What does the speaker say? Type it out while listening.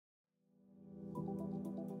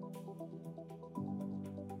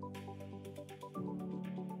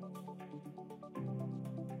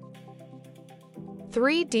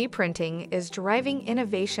3D printing is driving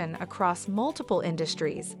innovation across multiple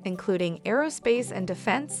industries, including aerospace and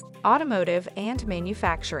defense, automotive, and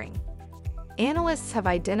manufacturing. Analysts have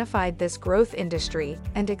identified this growth industry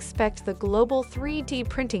and expect the global 3D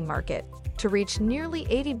printing market to reach nearly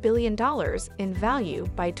 $80 billion in value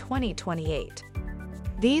by 2028.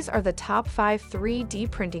 These are the top 5 3D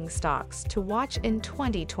printing stocks to watch in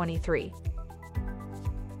 2023.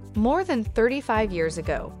 More than 35 years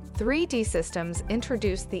ago, 3D Systems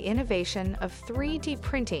introduced the innovation of 3D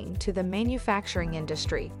printing to the manufacturing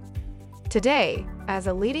industry. Today, as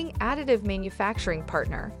a leading additive manufacturing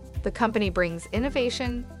partner, the company brings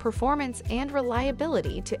innovation, performance, and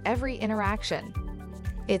reliability to every interaction.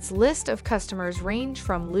 Its list of customers range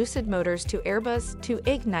from Lucid Motors to Airbus to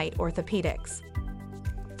Ignite Orthopedics.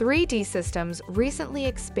 3D Systems recently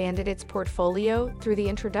expanded its portfolio through the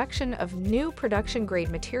introduction of new production-grade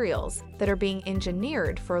materials that are being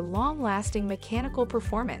engineered for long-lasting mechanical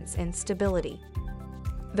performance and stability.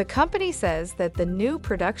 The company says that the new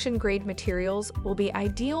production-grade materials will be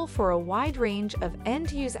ideal for a wide range of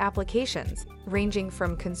end-use applications, ranging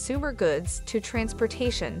from consumer goods to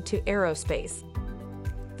transportation to aerospace.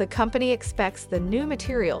 The company expects the new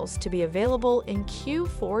materials to be available in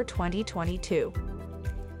Q4 2022.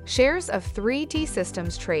 Shares of 3D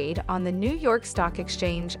Systems trade on the New York Stock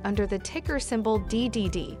Exchange under the ticker symbol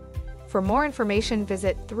DDD. For more information,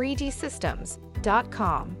 visit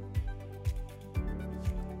 3dsystems.com.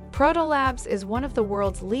 Protolabs is one of the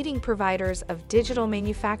world's leading providers of digital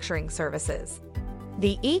manufacturing services.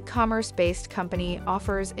 The e-commerce-based company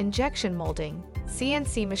offers injection molding,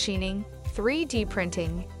 CNC machining, 3D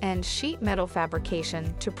printing, and sheet metal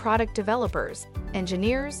fabrication to product developers,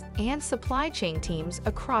 engineers, and supply chain teams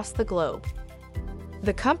across the globe.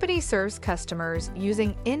 The company serves customers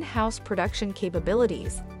using in-house production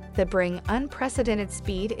capabilities that bring unprecedented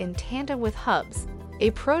speed in tandem with Hubs,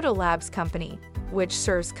 a Protolabs company, which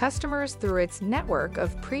serves customers through its network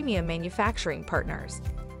of premium manufacturing partners.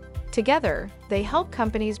 Together, they help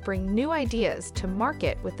companies bring new ideas to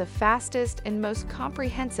market with the fastest and most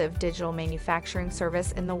comprehensive digital manufacturing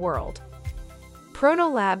service in the world.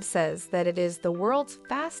 Protolabs says that it is the world's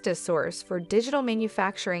fastest source for digital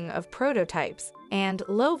manufacturing of prototypes and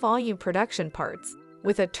low-volume production parts,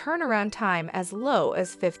 with a turnaround time as low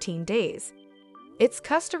as 15 days. Its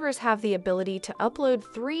customers have the ability to upload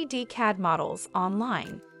 3D CAD models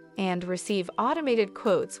online and receive automated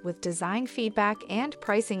quotes with design feedback and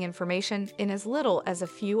pricing information in as little as a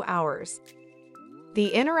few hours.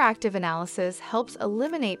 The interactive analysis helps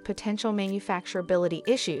eliminate potential manufacturability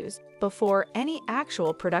issues before any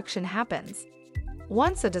actual production happens.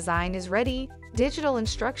 Once a design is ready, digital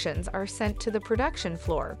instructions are sent to the production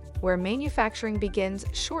floor, where manufacturing begins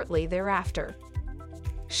shortly thereafter.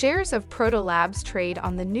 Shares of Protolabs trade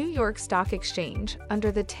on the New York Stock Exchange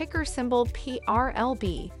under the ticker symbol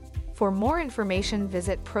PRLB. For more information,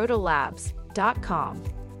 visit protolabs.com.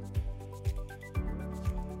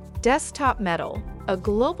 Desktop Metal, a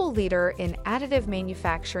global leader in additive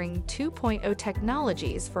manufacturing 2.0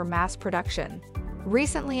 technologies for mass production,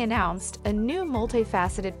 recently announced a new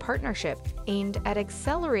multifaceted partnership aimed at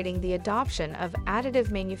accelerating the adoption of additive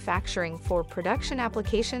manufacturing for production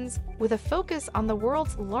applications with a focus on the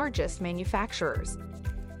world's largest manufacturers.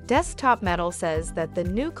 Desktop Metal says that the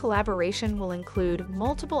new collaboration will include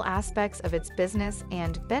multiple aspects of its business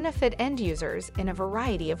and benefit end users in a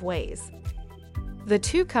variety of ways. The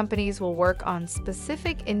two companies will work on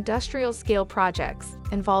specific industrial-scale projects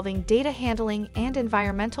involving data handling and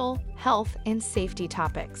environmental, health, and safety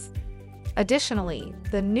topics. Additionally,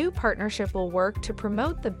 the new partnership will work to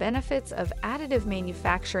promote the benefits of additive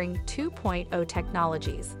manufacturing 2.0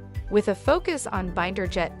 technologies, with a focus on binder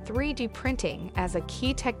jet 3D printing as a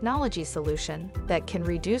key technology solution that can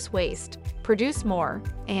reduce waste, produce more,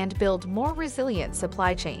 and build more resilient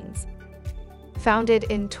supply chains. Founded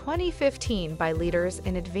in 2015 by leaders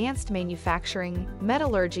in advanced manufacturing,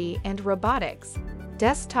 metallurgy, and robotics,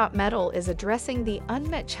 Desktop Metal is addressing the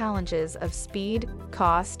unmet challenges of speed,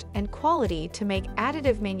 cost, and quality to make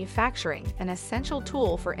additive manufacturing an essential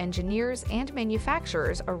tool for engineers and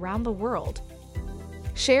manufacturers around the world.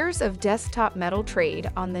 Shares of Desktop Metal trade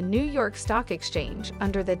on the New York Stock Exchange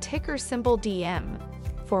under the ticker symbol DM.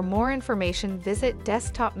 For more information, visit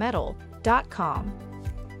desktopmetal.com.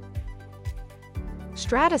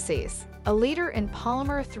 Stratasys, a leader in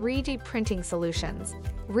polymer 3D printing solutions,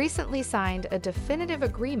 recently signed a definitive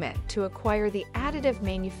agreement to acquire the additive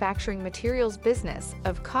manufacturing materials business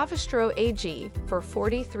of Covestro AG for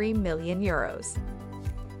 €43 million.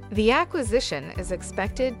 The acquisition is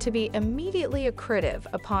expected to be immediately accretive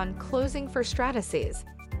upon closing for Stratasys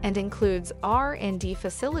and includes R&D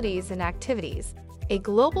facilities and activities, a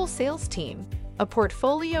global sales team, a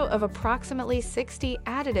portfolio of approximately 60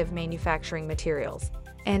 additive manufacturing materials,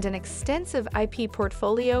 and an extensive IP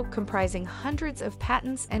portfolio comprising hundreds of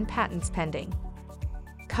patents and patents pending.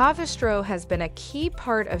 Covestro has been a key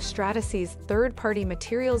part of Stratasys' third-party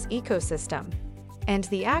materials ecosystem, and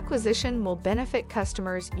the acquisition will benefit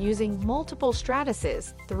customers using multiple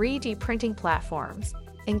Stratasys 3D printing platforms,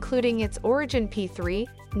 including its Origin P3,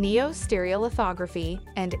 Neo stereolithography,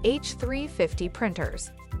 and H350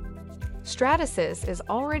 printers. Stratasys is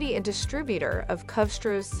already a distributor of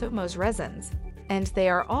Covestro's Somos resins, and they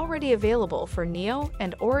are already available for Neo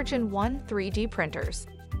and Origin 1 3D printers.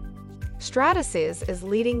 Stratasys is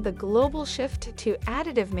leading the global shift to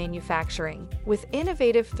additive manufacturing with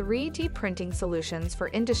innovative 3D printing solutions for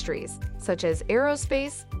industries such as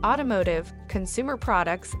aerospace, automotive, consumer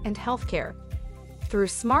products, and healthcare. Through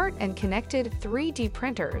smart and connected 3D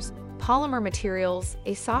printers, polymer materials,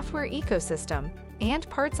 a software ecosystem, and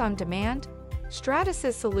parts on demand,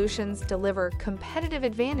 Stratasys solutions deliver competitive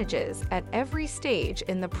advantages at every stage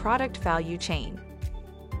in the product value chain.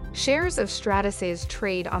 Shares of Stratasys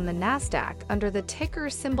trade on the Nasdaq under the ticker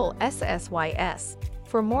symbol SSYS.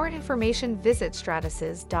 For more information, visit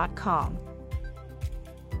stratasys.com.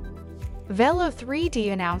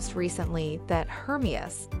 Velo3D announced recently that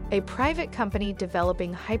Hermeus, a private company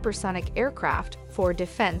developing hypersonic aircraft for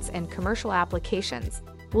defense and commercial applications,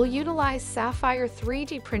 will utilize Sapphire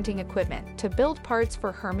 3D printing equipment to build parts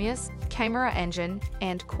for Hermeus, Chimera engine,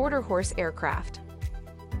 and quarter-horse aircraft.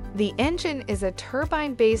 The engine is a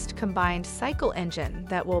turbine-based combined cycle engine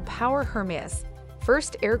that will power Hermeus,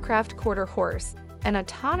 first aircraft quarter-horse, an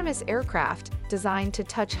autonomous aircraft designed to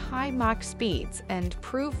touch high Mach speeds and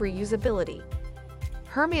prove reusability.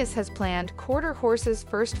 Hermeus has planned quarter-horse's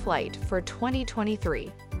first flight for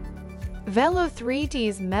 2023.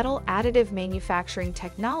 Velo3D's metal additive manufacturing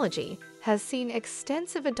technology has seen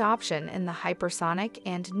extensive adoption in the hypersonic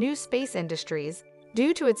and new space industries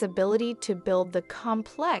due to its ability to build the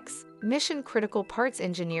complex, mission-critical parts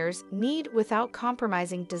engineers need without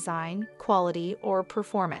compromising design, quality, or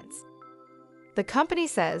performance. The company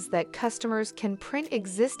says that customers can print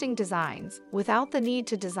existing designs without the need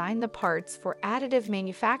to design the parts for additive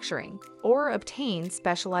manufacturing or obtain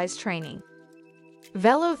specialized training.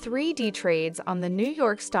 Velo3D trades on the New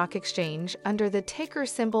York Stock Exchange under the ticker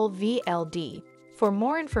symbol VLD. For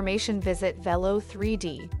more information, visit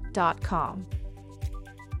velo3d.com.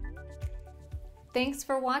 Thanks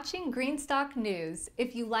for watching Greenstock News.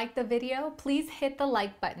 If you liked the video, please hit the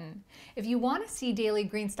like button. If you want to see daily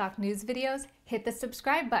Greenstock News videos, hit the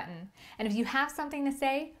subscribe button. And if you have something to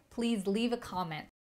say, please leave a comment.